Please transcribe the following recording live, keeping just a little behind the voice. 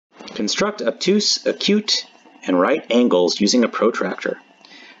Construct obtuse, acute, and right angles using a protractor.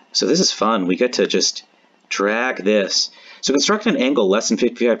 So this is fun. We get to just drag this. So construct an angle less than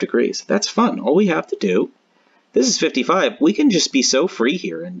 55 degrees. That's fun. All we have to do, this is 55. We can just be so free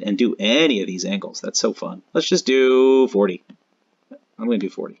here and do any of these angles. That's so fun. Let's just do 40. I'm going to do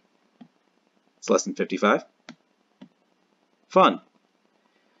 40. It's less than 55. Fun.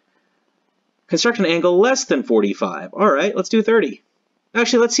 Construct an angle less than 45. All right, let's do 30.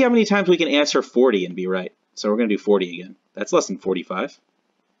 Actually, let's see how many times we can answer 40 and be right. So we're going to do 40 again. That's less than 45.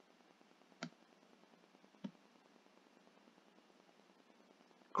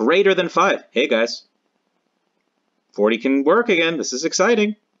 Greater than 5. Hey, guys. 40 can work again. This is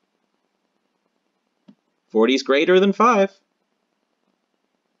exciting. 40 is greater than 5.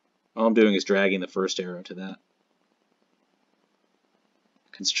 All I'm doing is dragging the first arrow to that.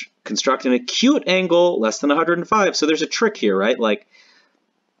 Construct an acute angle less than 105. So there's a trick here, right? Like,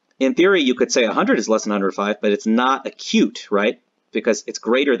 in theory, you could say 100 is less than 105, but it's not acute, right? Because it's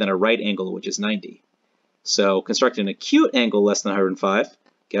greater than a right angle, which is 90. So construct an acute angle less than 105.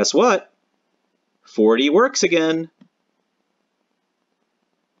 Guess what? 40 works again.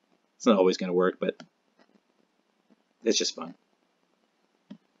 It's not always going to work, but it's just fun.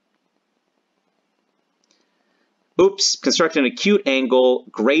 Oops, construct an acute angle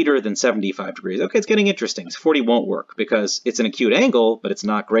greater than 75 degrees. Okay, it's getting interesting. 40 won't work because it's an acute angle, but it's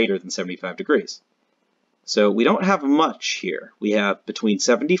not greater than 75 degrees. So we don't have much here. We have between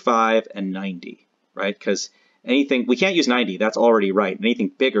 75 and 90, right? Because anything, we can't use 90, that's already right. Anything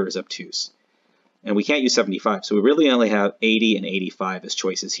bigger is obtuse. And we can't use 75, so we really only have 80 and 85 as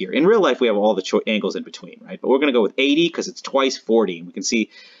choices here. In real life, we have all the angles in between, right? But we're going to go with 80 because it's twice 40, and we can see,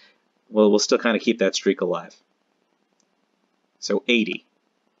 well, we'll still kind of keep that streak alive. So 80.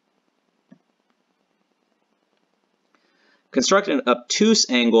 Construct an obtuse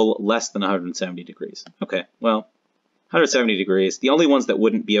angle less than 170 degrees. Okay, well, 170 degrees. The only ones that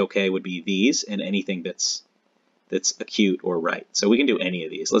wouldn't be okay would be these and anything that's acute or right. So we can do any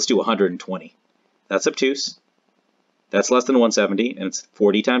of these. Let's do 120. That's obtuse. That's less than 170, and it's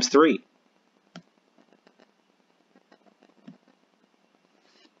 40 times 3.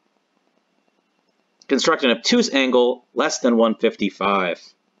 Construct an obtuse angle less than 155.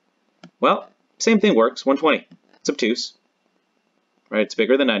 Well, same thing works, 120. It's obtuse. Right, it's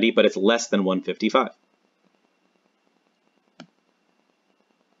bigger than 90, but it's less than 155.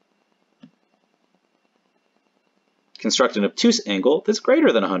 Construct an obtuse angle that's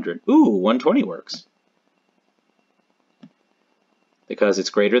greater than 100. Ooh, 120 works. Because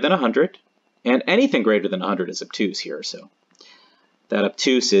it's greater than 100, and anything greater than 100 is obtuse here, so that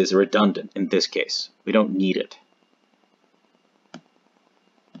obtuse is redundant in this case. We don't need it.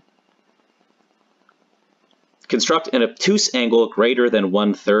 Construct an obtuse angle greater than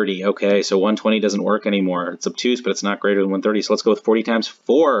 130. Okay, so 120 doesn't work anymore. It's obtuse, but it's not greater than 130, so let's go with 40 times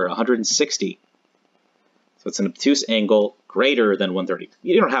 4, 160. So it's an obtuse angle greater than 130.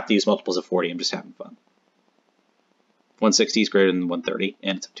 You don't have to use multiples of 40, I'm just having fun. 160 is greater than 130,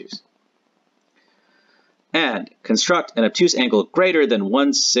 and it's obtuse. And construct an obtuse angle greater than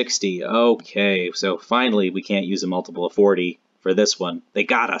 160. Okay, so finally we can't use a multiple of 40 for this one. They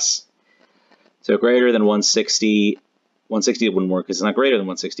got us. So greater than 160, 160 wouldn't work because it's not greater than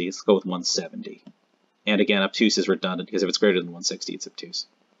 160. Let's go with 170. And again, obtuse is redundant because if it's greater than 160, it's obtuse.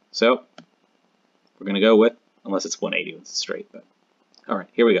 So we're going to go with, unless it's 180, it's straight. But all right,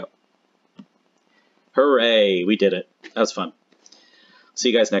 here we go. Hooray, we did it. That was fun. See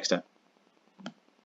you guys next time.